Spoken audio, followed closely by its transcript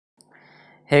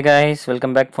Hey guys,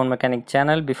 welcome back phone mechanic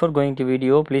channel. Before going to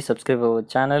video, please subscribe our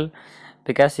channel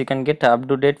because you can get up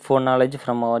to date phone knowledge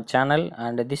from our channel.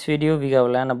 And this video we have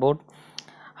learned about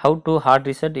how to hard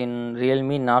reset in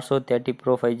Realme Narzo 30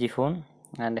 Pro 5G phone.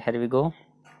 And here we go.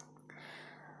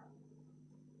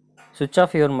 Switch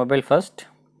off your mobile first.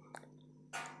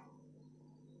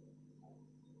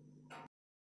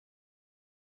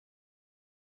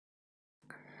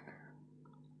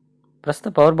 Press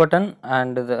the power button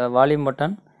and the volume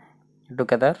button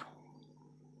together.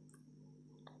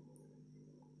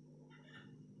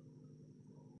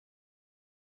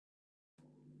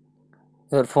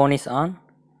 Your phone is on.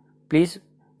 Please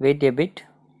wait a bit.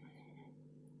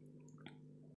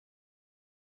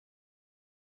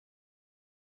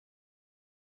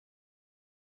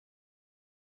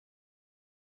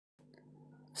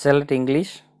 Select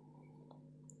English.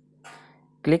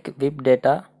 Click VIP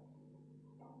data.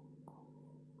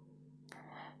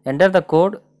 Enter the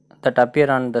code that appear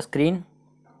on the screen.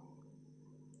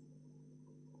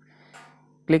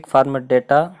 Click format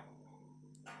data.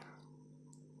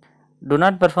 Do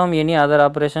not perform any other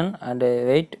operation and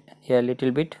wait a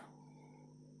little bit.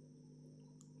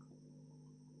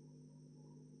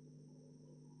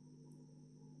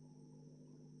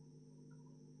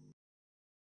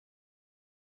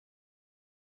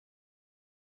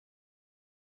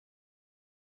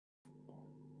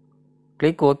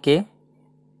 Click OK.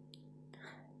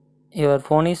 Your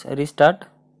phone is restart.